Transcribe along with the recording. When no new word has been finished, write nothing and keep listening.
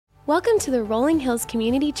Welcome to the Rolling Hills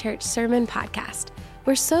Community Church Sermon Podcast.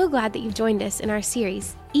 We're so glad that you've joined us in our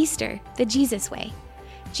series, Easter, the Jesus Way.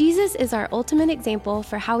 Jesus is our ultimate example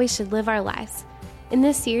for how we should live our lives. In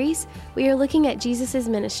this series, we are looking at Jesus'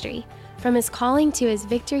 ministry, from his calling to his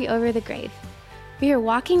victory over the grave. We are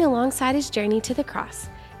walking alongside his journey to the cross,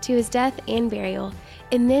 to his death and burial,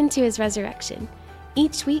 and then to his resurrection.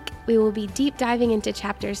 Each week, we will be deep diving into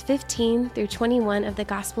chapters 15 through 21 of the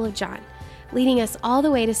Gospel of John, leading us all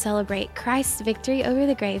the way to celebrate Christ's victory over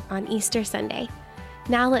the grave on Easter Sunday.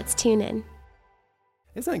 Now let's tune in.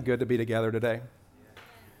 Isn't it good to be together today?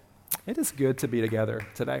 It is good to be together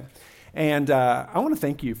today. And I want to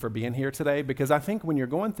thank you for being here today, because I think when you're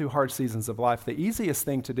going through hard seasons of life, the easiest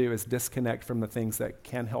thing to do is disconnect from the things that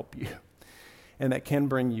can help you and that can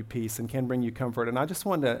bring you peace and can bring you comfort. And I just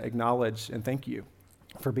want to acknowledge and thank you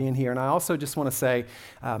for being here. And I also just want to say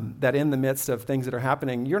that in the midst of things that are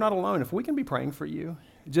happening, you're not alone. If we can be praying for you,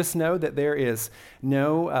 just know that there's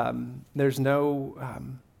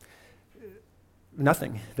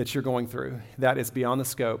nothing that you're going through that is beyond the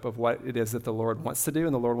scope of what it is that the Lord wants to do,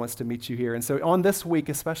 and the Lord wants to meet you here. And so on this week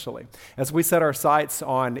especially, as we set our sights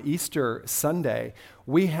on Easter Sunday,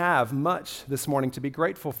 we have much this morning to be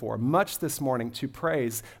grateful for, much this morning to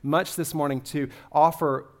praise, much this morning to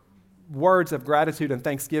offer words of gratitude and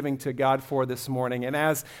thanksgiving to God for this morning. And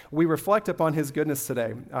as we reflect upon his goodness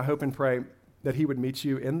today, I hope and pray that he would meet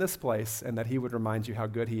you in this place and that he would remind you how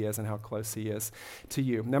good he is and how close he is to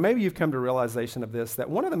you. Now, maybe you've come to a realization of this, that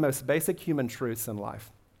one of the most basic human truths in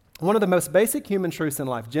life,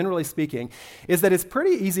 generally speaking, is that it's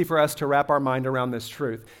pretty easy for us to wrap our mind around this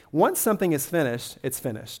truth. Once something is finished, it's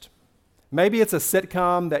finished. Maybe it's a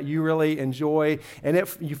sitcom that you really enjoy, and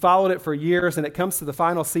you followed it for years, and it comes to the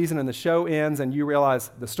final season and the show ends, and you realize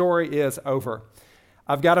the story is over.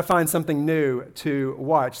 I've got to find something new to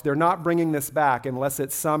watch. They're not bringing this back unless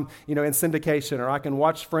it's some, in syndication, or I can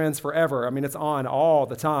watch Friends forever. I mean, it's on all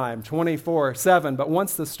the time, 24/7. But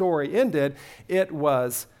once the story ended, it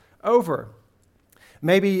was over.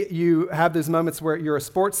 Maybe you have those moments where you're a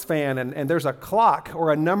sports fan and there's a clock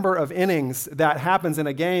or a number of innings that happens in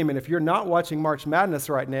a game. And if you're not watching March Madness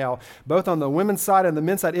right now, both on the women's side and the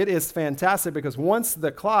men's side, it is fantastic, because once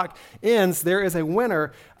the clock ends, there is a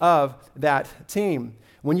winner of that team.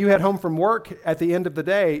 When you head home from work at the end of the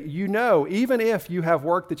day, even if you have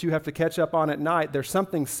work that you have to catch up on at night, there's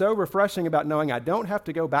something so refreshing about knowing I don't have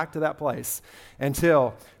to go back to that place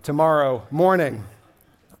until tomorrow morning.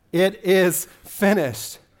 It is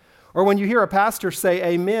finished. Or when you hear a pastor say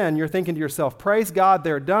amen, you're thinking to yourself, praise God,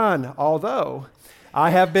 they're done. Although I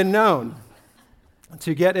have been known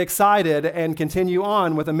to get excited and continue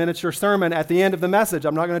on with a miniature sermon at the end of the message.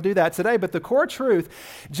 I'm not going to do that today, but the core truth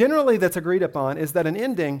generally that's agreed upon is that an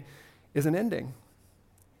ending is an ending.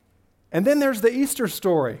 And then there's the Easter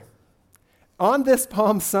story. On this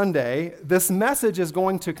Palm Sunday, this message is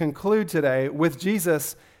going to conclude today with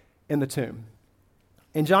Jesus in the tomb.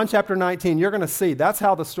 In John chapter 19, you're going to see that's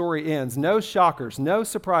how the story ends. No shockers, no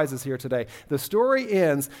surprises here today. The story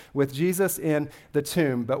ends with Jesus in the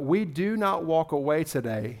tomb, but we do not walk away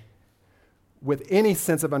today with any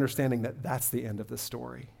sense of understanding that that's the end of the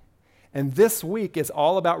story. And this week is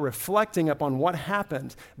all about reflecting upon what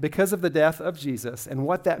happened because of the death of Jesus and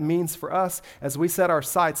what that means for us as we set our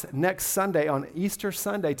sights next Sunday, on Easter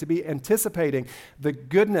Sunday, to be anticipating the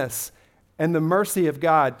goodness and the mercy of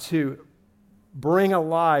God to bring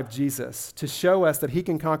alive Jesus, to show us that he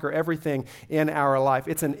can conquer everything in our life.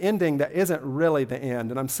 It's an ending that isn't really the end.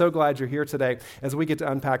 And I'm so glad you're here today as we get to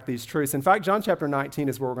unpack these truths. In fact, John chapter 19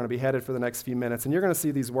 is where we're going to be headed for the next few minutes. And you're going to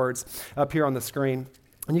see these words up here on the screen.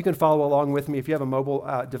 And you can follow along with me. If you have a mobile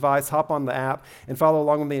device, hop on the app and follow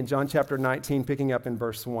along with me in John chapter 19, picking up in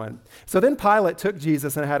verse 1. So then Pilate took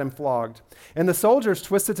Jesus and had him flogged. And the soldiers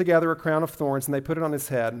twisted together a crown of thorns, and they put it on his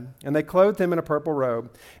head. And they clothed him in a purple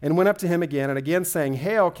robe, and went up to him again and again, saying,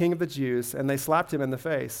 "Hail, King of the Jews!" And they slapped him in the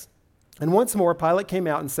face. And once more Pilate came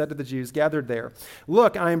out and said to the Jews gathered there,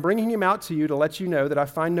 "Look, I am bringing him out to you to let you know that I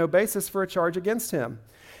find no basis for a charge against him."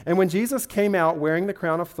 And when Jesus came out wearing the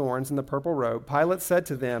crown of thorns and the purple robe, Pilate said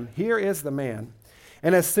to them, "Here is the man."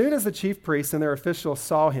 And as soon as the chief priests and their officials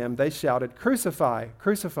saw him, they shouted, "Crucify,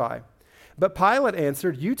 crucify." But Pilate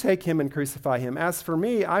answered, "You take him and crucify him. As for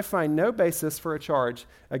me, I find no basis for a charge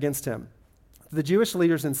against him." The Jewish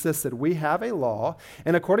leaders insisted, "We have a law,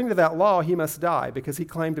 and according to that law, he must die, because he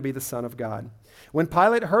claimed to be the Son of God." When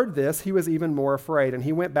Pilate heard this, he was even more afraid, and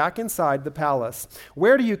he went back inside the palace.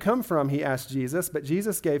 "Where do you come from?" he asked Jesus, but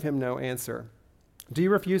Jesus gave him no answer. "Do you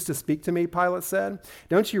refuse to speak to me?" Pilate said.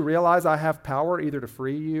 "Don't you realize I have power either to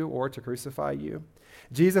free you or to crucify you?"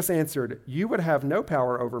 Jesus answered, "You would have no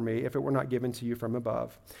power over me if it were not given to you from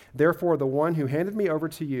above. Therefore, the one who handed me over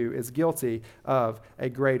to you is guilty of a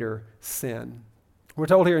greater sin." We're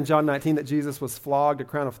told here in John 19 that Jesus was flogged, a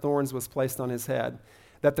crown of thorns was placed on his head,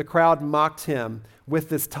 that the crowd mocked him with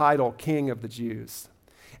this title, King of the Jews.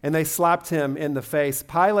 And they slapped him in the face.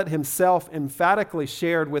 Pilate himself emphatically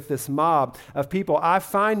shared with this mob of people, "I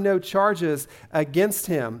find no charges against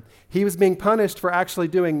him." He was being punished for actually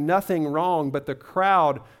doing nothing wrong, but the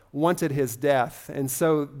crowd wanted his death. And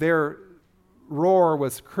so their roar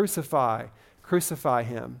was, "Crucify, crucify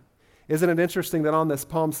him." Isn't it interesting that on this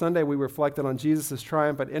Palm Sunday we reflected on Jesus'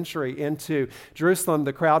 triumphant entry into Jerusalem?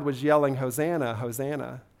 The crowd was yelling, "Hosanna,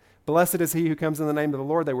 Hosanna. Blessed is he who comes in the name of the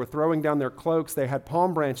Lord." They were throwing down their cloaks. They had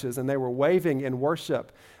palm branches, and they were waving in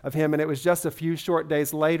worship of him. And it was just a few short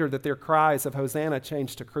days later that their cries of Hosanna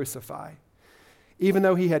changed to crucify, even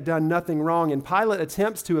though he had done nothing wrong. And Pilate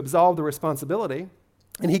attempts to absolve the responsibility.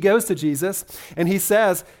 And he goes to Jesus, and he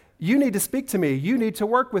says, "You need to speak to me. You need to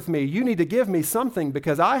work with me. You need to give me something,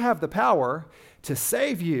 because I have the power to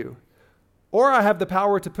save you, or I have the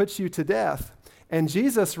power to put you to death." And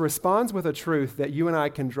Jesus responds with a truth that you and I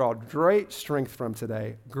can draw great strength from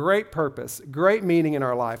today, great purpose, great meaning in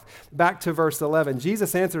our life. Back to verse 11,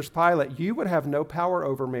 Jesus answers Pilate, "You would have no power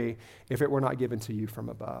over me if it were not given to you from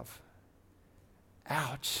above."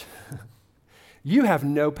 Ouch. You have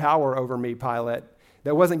no power over me, Pilate,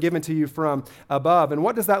 that wasn't given to you from above. And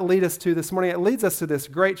what does that lead us to this morning? It leads us to this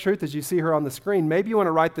great truth as you see here on the screen. Maybe you want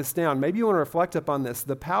to write this down. Maybe you want to reflect upon this.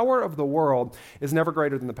 The power of the world is never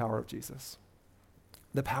greater than the power of Jesus.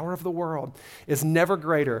 The power of the world is never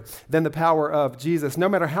greater than the power of Jesus. No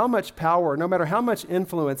matter how much power, no matter how much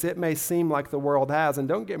influence it may seem like the world has, and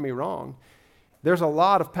don't get me wrong, there's a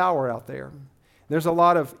lot of power out there. There's a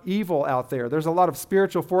lot of evil out there. There's a lot of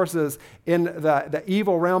spiritual forces in the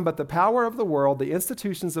evil realm, but the power of the world, the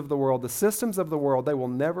institutions of the world, the systems of the world, they will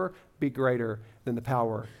never be greater than the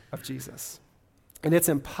power of Jesus. And it's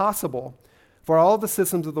impossible for all the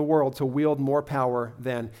systems of the world to wield more power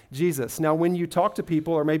than Jesus. Now, when you talk to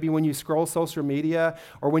people, or maybe when you scroll social media,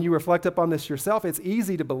 or when you reflect upon this yourself, it's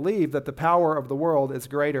easy to believe that the power of the world is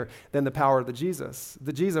greater than the power of the Jesus,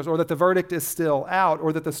 or that the verdict is still out,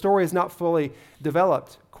 or that the story is not fully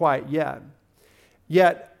developed quite yet.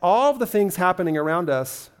 Yet, all of the things happening around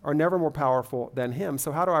us are never more powerful than him.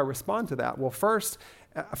 So how do I respond to that? Well, first,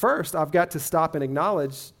 I've got to stop and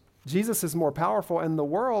acknowledge Jesus is more powerful, and the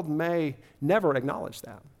world may never acknowledge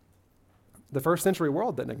that. The first century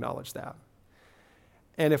world didn't acknowledge that.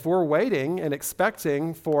 And if we're waiting and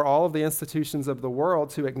expecting for all of the institutions of the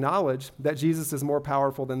world to acknowledge that Jesus is more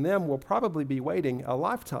powerful than them, we'll probably be waiting a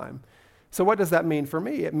lifetime. So what does that mean for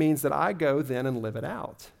me? It means that I go then and live it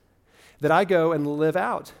out. That I go and live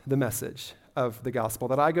out the message of the gospel,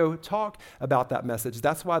 that I go talk about that message.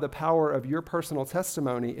 That's why the power of your personal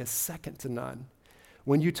testimony is second to none.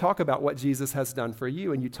 When you talk about what Jesus has done for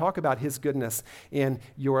you and you talk about his goodness in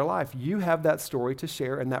your life, you have that story to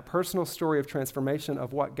share, and that personal story of transformation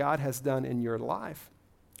of what God has done in your life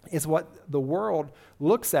is what the world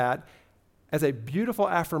looks at as a beautiful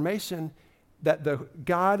affirmation that the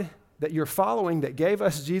God that you're following, that gave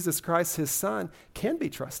us Jesus Christ, his son, can be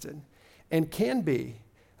trusted and can be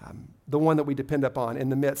the one that we depend upon in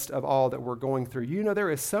the midst of all that we're going through. You know, there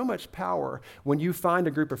is so much power when you find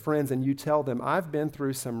a group of friends and you tell them, "I've been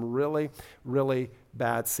through some really, really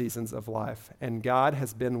bad seasons of life, and God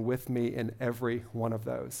has been with me in every one of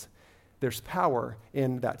those." There's power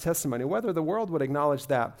in that testimony, whether the world would acknowledge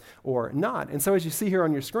that or not. And so as you see here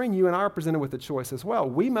on your screen, you and I are presented with a choice as well.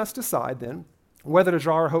 We must decide then whether to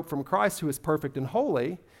draw our hope from Christ, who is perfect and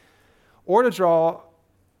holy, or to draw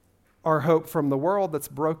our hope from the world that's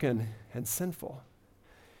broken and sinful.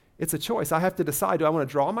 It's a choice. I have to decide, do I want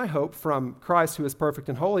to draw my hope from Christ, who is perfect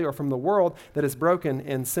and holy, or from the world that is broken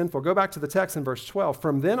and sinful? Go back to the text in verse 12.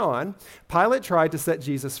 From then on, Pilate tried to set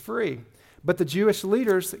Jesus free, but the Jewish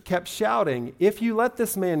leaders kept shouting, "If you let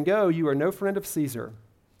this man go, you are no friend of Caesar.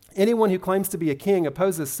 Anyone who claims to be a king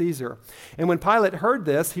opposes Caesar." And when Pilate heard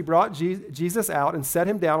this, he brought Jesus out and set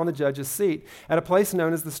him down on the judge's seat at a place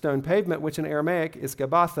known as the stone pavement, which in Aramaic is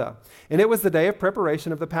Gabbatha. And it was the day of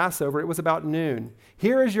preparation of the Passover. It was about noon.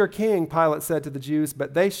 "Here is your king," Pilate said to the Jews,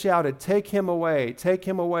 but they shouted, take him away,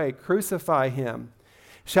 crucify him."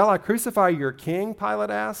 "Shall I crucify your king?" Pilate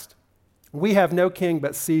asked. "We have no king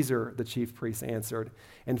but Caesar," the chief priests answered.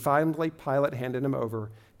 And finally, Pilate handed him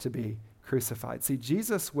over to be crucified. See,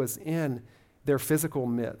 Jesus was in their physical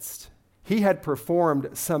midst. He had performed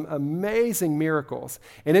some amazing miracles.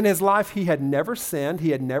 And in his life, he had never sinned.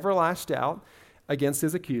 He had never lashed out against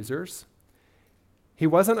his accusers. He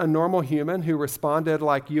wasn't a normal human who responded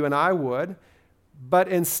like you and I would, But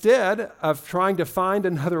instead of trying to find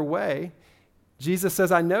another way, Jesus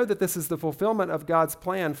says, I know that this is the fulfillment of God's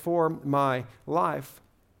plan for my life.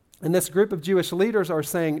 And this group of Jewish leaders are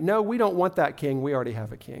saying, no, we don't want that king. We already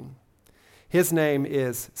have a king. His name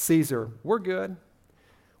is Caesar. We're good.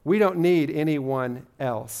 We don't need anyone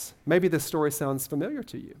else. Maybe this story sounds familiar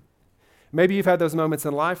to you. Maybe you've had those moments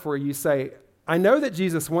in life where you say, I know that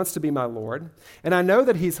Jesus wants to be my Lord, and I know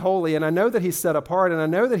that he's holy, and I know that he's set apart, and I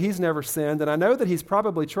know that he's never sinned, and I know that he's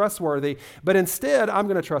probably trustworthy, but instead I'm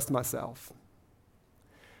going to trust myself.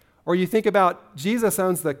 Or you think about Jesus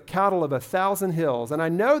owns the cattle of 1,000 hills, and I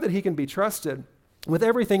know that he can be trusted with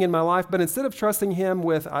everything in my life, but instead of trusting him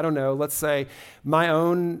with, I don't know, let's say my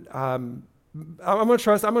own, I'm going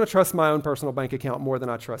to trust my own personal bank account more than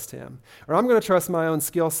I trust him. Or I'm going to trust my own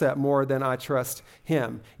skill set more than I trust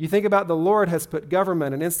him. You think about the Lord has put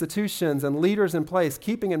government and institutions and leaders in place,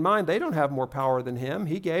 keeping in mind they don't have more power than him.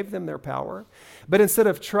 He gave them their power. But instead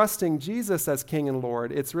of trusting Jesus as King and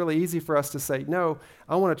Lord, it's really easy for us to say, no,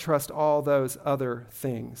 I want to trust all those other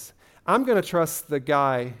things. I'm going to trust the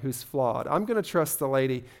guy who's flawed. I'm going to trust the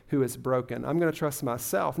lady who is broken. I'm going to trust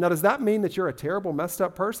myself. Now, does that mean that you're a terrible, messed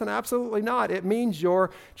up person? Absolutely not. It means you're,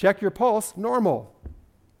 check your pulse, normal.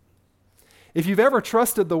 If you've ever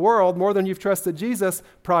trusted the world more than you've trusted Jesus,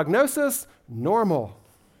 prognosis, normal.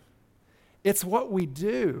 It's what we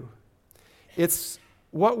do. It's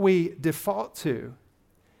what we default to.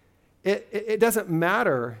 It doesn't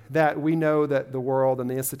matter that we know that the world and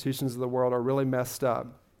the institutions of the world are really messed up.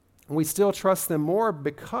 We still trust them more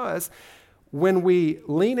because when we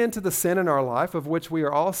lean into the sin in our life, of which we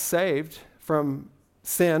are all saved from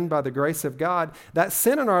sin by the grace of God, that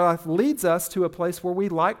sin in our life leads us to a place where we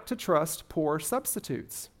like to trust poor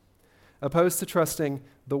substitutes, opposed to trusting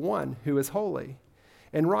the one who is holy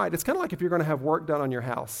and right. It's kind of like if you're going to have work done on your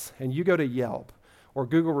house and you go to Yelp or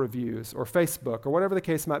Google Reviews or Facebook or whatever the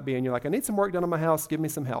case might be, and you're like, I need some work done on my house, give me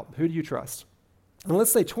some help. Who do you trust? And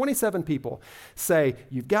let's say 27 people say,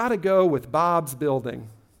 you've got to go with Bob's building.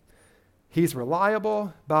 He's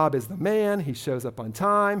reliable. Bob is the man. He shows up on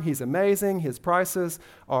time. He's amazing. His prices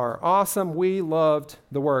are awesome. We loved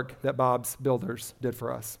the work that Bob's builders did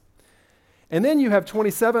for us. And then you have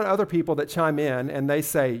 27 other people that chime in and they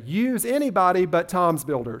say, use anybody but Tom's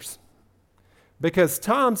builders. Because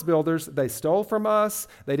Tom's builders, they stole from us.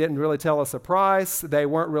 They didn't really tell us a price. They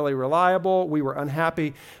weren't really reliable. We were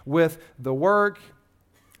unhappy with the work.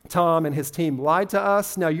 Tom and his team lied to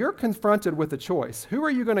us. Now you're confronted with a choice. Who are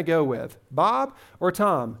you going to go with, Bob or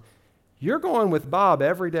Tom? You're going with Bob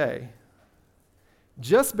every day.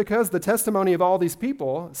 Just because the testimony of all these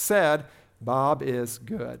people said, Bob is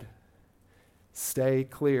good. Stay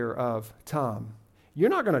clear of Tom. You're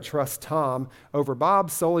not going to trust Tom over Bob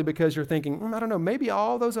solely because you're thinking, I don't know, maybe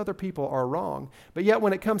all those other people are wrong. But yet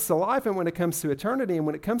when it comes to life and when it comes to eternity and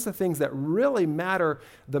when it comes to things that really matter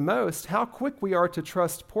the most, how quick we are to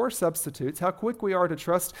trust poor substitutes, how quick we are to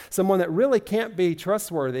trust someone that really can't be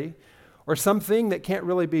trustworthy or something that can't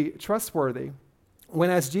really be trustworthy. When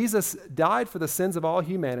as Jesus died for the sins of all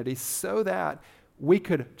humanity so that we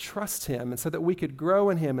could trust him and so that we could grow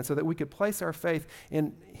in him and so that we could place our faith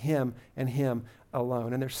in him and him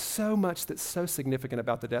alone. And there's so much that's so significant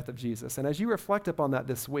about the death of Jesus. And as you reflect upon that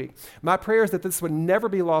this week, my prayer is that this would never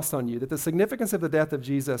be lost on you, that the significance of the death of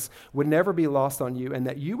Jesus would never be lost on you, and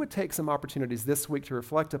that you would take some opportunities this week to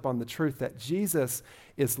reflect upon the truth that Jesus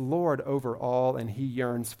is Lord over all and he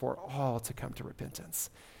yearns for all to come to repentance.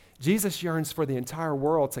 Jesus yearns for the entire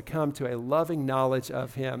world to come to a loving knowledge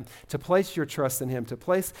of him, to place your trust in him, to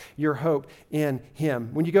place your hope in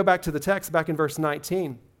him. When you go back to the text, back in verse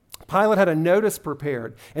 19, Pilate had a notice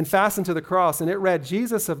prepared and fastened to the cross, and it read,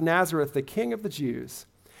 Jesus of Nazareth, the King of the Jews.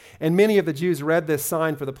 And many of the Jews read this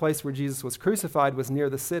sign, for the place where Jesus was crucified was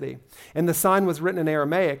near the city. And the sign was written in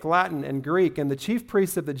Aramaic, Latin, and Greek. And the chief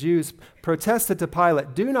priests of the Jews protested to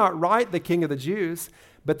Pilate, do not write the King of the Jews,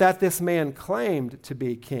 but that this man claimed to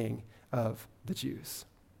be King of the Jews.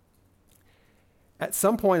 At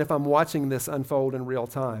some point, if I'm watching this unfold in real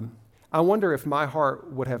time, I wonder if my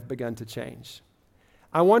heart would have begun to change.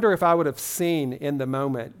 I wonder if I would have seen in the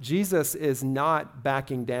moment, Jesus is not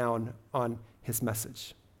backing down on his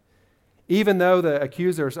message. Even though the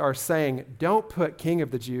accusers are saying, don't put King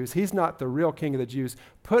of the Jews, he's not the real King of the Jews,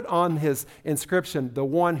 put on his inscription the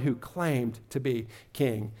one who claimed to be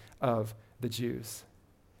King of the Jews.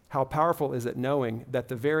 How powerful is it knowing that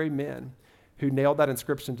the very men who nailed that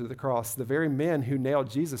inscription to the cross, the very men who nailed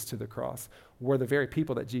Jesus to the cross, were the very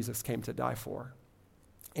people that Jesus came to die for.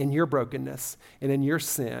 In your brokenness and in your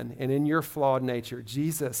sin and in your flawed nature,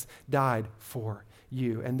 Jesus died for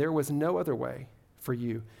you, and there was no other way for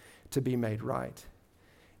you to be made right.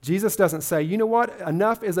 Jesus doesn't say, you know what,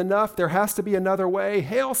 enough is enough, there has to be another way,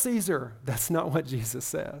 hail Caesar. That's not what Jesus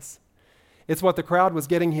says. It's what the crowd was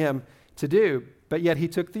getting him to do, but yet he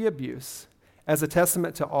took the abuse as a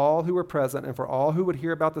testament to all who were present and for all who would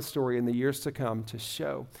hear about the story in the years to come to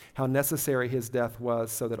show how necessary his death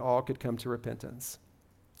was so that all could come to repentance.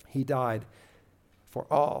 He died for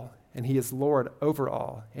all, and he is Lord over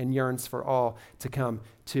all and yearns for all to come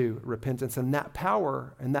to repentance. And that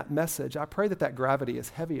power and that message, I pray that that gravity is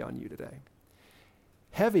heavy on you today.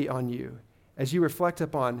 Heavy on you as you reflect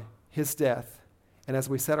upon his death and as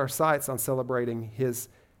we set our sights on celebrating his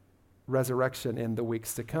resurrection in the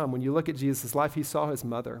weeks to come. When you look at Jesus' life, he saw his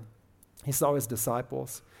mother. He saw his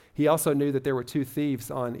disciples. He also knew that there were two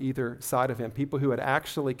thieves on either side of him, people who had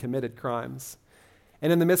actually committed crimes.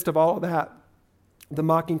 And in the midst of all of that, the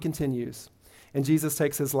mocking continues. And Jesus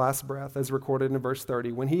takes his last breath, as recorded in verse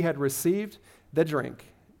 30. When he had received the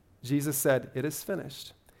drink, Jesus said, "It is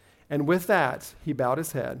finished." And with that, he bowed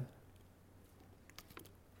his head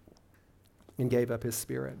and gave up his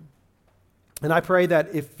spirit. And I pray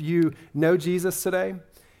that if you know Jesus today,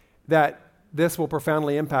 that this will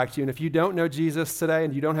profoundly impact you. And if you don't know Jesus today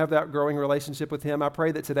and you don't have that growing relationship with him, I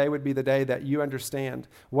pray that today would be the day that you understand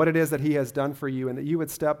what it is that he has done for you and that you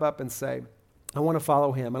would step up and say, I want to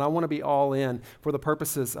follow him and I want to be all in for the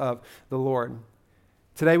purposes of the Lord.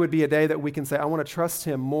 Today would be a day that we can say, I want to trust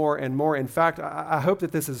him more and more. In fact, I hope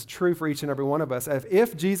that this is true for each and every one of us.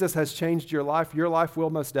 If Jesus has changed your life will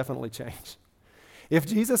most definitely change. If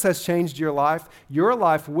Jesus has changed your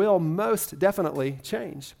life will most definitely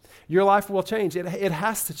change. Your life will change. It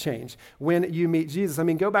has to change when you meet Jesus. I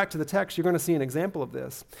mean, go back to the text. You're going to see an example of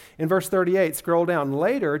this. In verse 38, scroll down.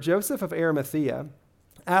 Later, Joseph of Arimathea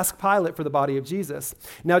asked Pilate for the body of Jesus.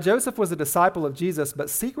 Now, Joseph was a disciple of Jesus, but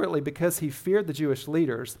secretly because he feared the Jewish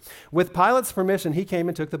leaders. With Pilate's permission, he came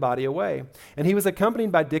and took the body away. And he was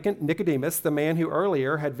accompanied by Nicodemus, the man who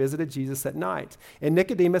earlier had visited Jesus at night. And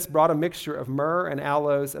Nicodemus brought a mixture of myrrh and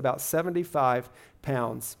aloes, about 75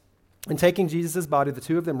 pounds. And taking Jesus' body, the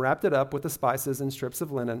two of them wrapped it up with the spices and strips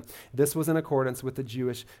of linen. This was in accordance with the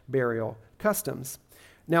Jewish burial customs.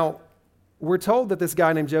 Now, we're told that this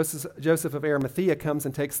guy named Joseph of Arimathea comes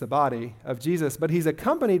and takes the body of Jesus, but he's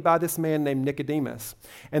accompanied by this man named Nicodemus.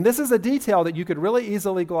 And this is a detail that you could really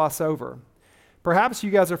easily gloss over. Perhaps you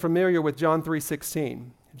guys are familiar with John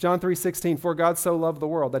 3:16. John 3:16, for God so loved the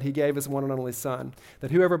world that he gave his one and only son, that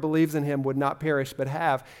whoever believes in him would not perish but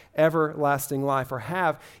have everlasting life or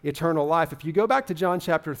have eternal life. If you go back to John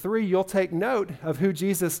chapter 3, you'll take note of who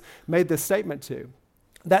Jesus made this statement to.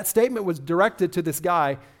 That statement was directed to this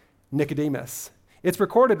guy, Nicodemus. It's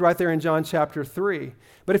recorded right there in John chapter 3.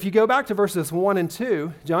 But if you go back to verses 1 and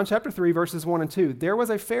 2, John chapter 3, verses 1 and 2, there was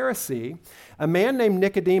a Pharisee, a man named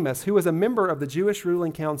Nicodemus, who was a member of the Jewish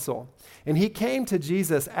ruling council. And he came to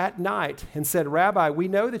Jesus at night and said, Rabbi, we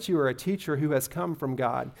know that you are a teacher who has come from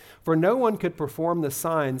God, for no one could perform the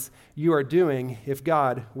signs you are doing if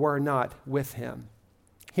God were not with him.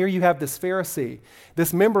 Here you have this Pharisee,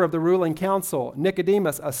 this member of the ruling council,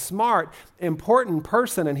 Nicodemus, a smart, important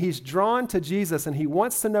person, and he's drawn to Jesus, and he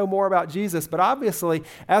wants to know more about Jesus, but obviously,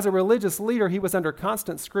 as a religious leader, he was under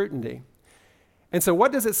constant scrutiny. And so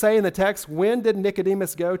what does it say in the text? When did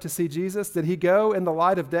Nicodemus go to see Jesus? Did he go in the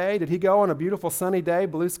light of day? Did he go on a beautiful sunny day,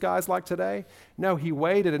 blue skies like today? No, he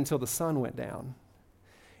waited until the sun went down.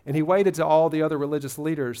 And he waited till all the other religious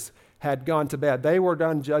leaders had gone to bed. They were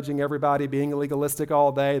done judging everybody, being legalistic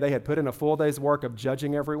all day. They had put in a full day's work of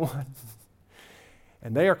judging everyone.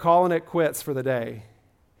 And they are calling it quits for the day.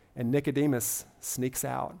 And Nicodemus sneaks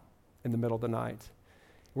out in the middle of the night.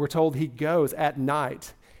 We're told he goes at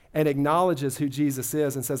night and acknowledges who Jesus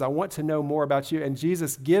is and says, I want to know more about you. And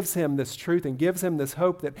Jesus gives him this truth and gives him this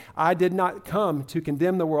hope that I did not come to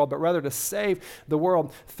condemn the world, but rather to save the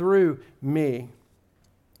world through me.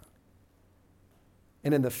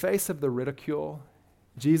 And in the face of the ridicule,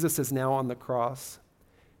 Jesus is now on the cross.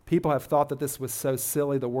 People have thought that this was so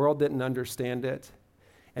silly. The world didn't understand it.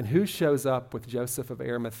 And who shows up with Joseph of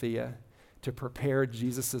Arimathea to prepare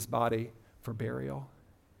Jesus' body for burial?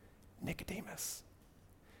 Nicodemus.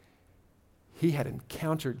 He had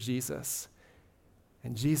encountered Jesus,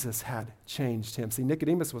 and Jesus had changed him. See,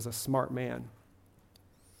 Nicodemus was a smart man.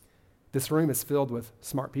 This room is filled with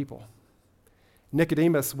smart people.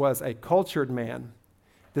 Nicodemus was a cultured man.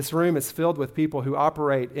 This room is filled with people who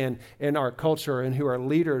operate in our culture and who are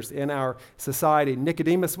leaders in our society.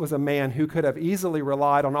 Nicodemus was a man who could have easily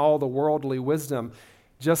relied on all the worldly wisdom,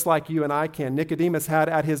 just like you and I can. Nicodemus had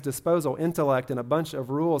at his disposal intellect and a bunch of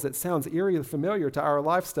rules. It sounds eerily familiar to our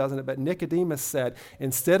lives, doesn't it? But Nicodemus said,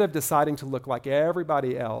 instead of deciding to look like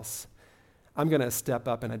everybody else, I'm going to step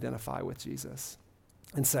up and identify with Jesus.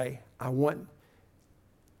 and say, I want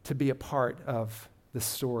to be a part of the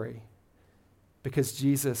story because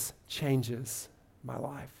Jesus changes my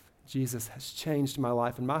life. Jesus has changed my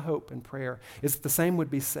life, and my hope and prayer is that the same would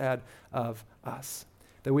be said of us,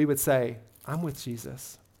 that we would say, I'm with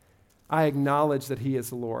Jesus. I acknowledge that he is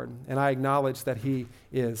the Lord, and I acknowledge that he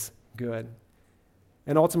is good.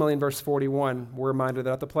 And ultimately in verse 41, we're reminded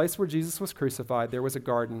that at the place where Jesus was crucified, there was a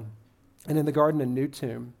garden, and in the garden a new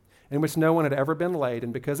tomb, in which no one had ever been laid,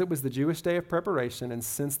 and because it was the Jewish day of preparation, and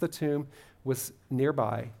since the tomb was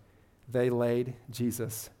nearby, they laid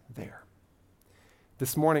Jesus there.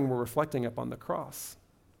 This morning, we're reflecting upon the cross.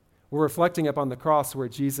 We're reflecting upon the cross where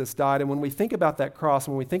Jesus died. And when we think about that cross,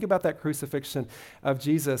 when we think about that crucifixion of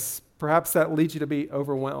Jesus, perhaps that leads you to be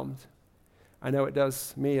overwhelmed. I know it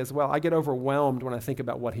does me as well. I get overwhelmed when I think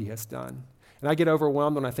about what he has done. And I get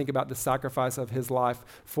overwhelmed when I think about the sacrifice of his life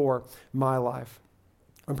for my life.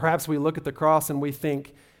 And perhaps we look at the cross and we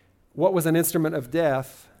think, what was an instrument of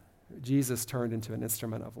death, Jesus turned into an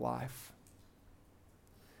instrument of life.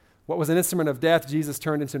 What was an instrument of death, Jesus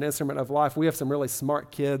turned into an instrument of life. We have some really smart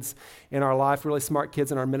kids in our life, really smart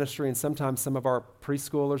kids in our ministry, and sometimes some of our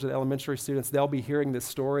preschoolers and elementary students, they'll be hearing this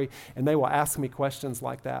story, and they will ask me questions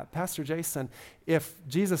like that. Pastor Jason, if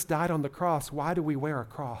Jesus died on the cross, why do we wear a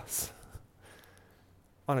cross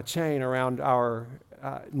on a chain around our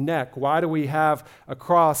neck? Why do we have a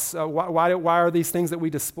cross? Why are these things that we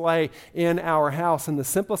display in our house? And the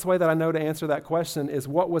simplest way that I know to answer that question is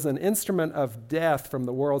what was an instrument of death from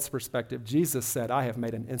the world's perspective. Jesus said, I have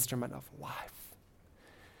made an instrument of life.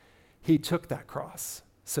 He took that cross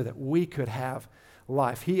so that we could have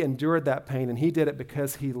life. He endured that pain, and he did it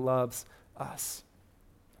because he loves us.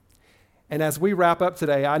 And as we wrap up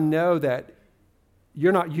today, I know that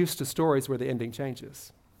you're not used to stories where the ending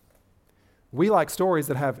changes. We like stories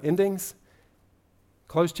that have endings,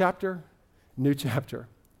 closed chapter, new chapter.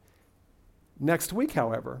 Next week,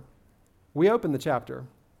 however, we open the chapter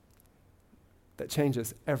that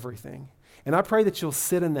changes everything. And I pray that you'll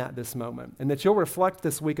sit in that this moment, and that you'll reflect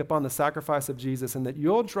this week upon the sacrifice of Jesus, and that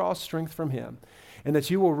you'll draw strength from him, and that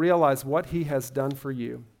you will realize what he has done for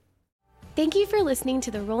you. Thank you for listening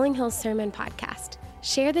to the Rolling Hills Sermon Podcast.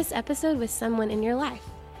 Share this episode with someone in your life.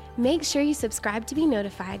 Make sure you subscribe to be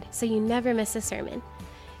notified so you never miss a sermon.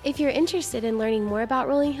 If you're interested in learning more about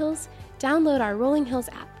Rolling Hills, download our Rolling Hills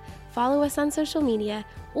app, follow us on social media,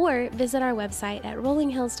 or visit our website at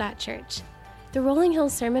rollinghills.church. The Rolling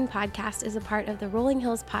Hills Sermon Podcast is a part of the Rolling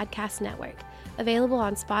Hills Podcast Network, available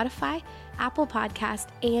on Spotify, Apple Podcast,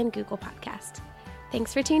 and Google Podcast.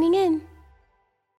 Thanks for tuning in.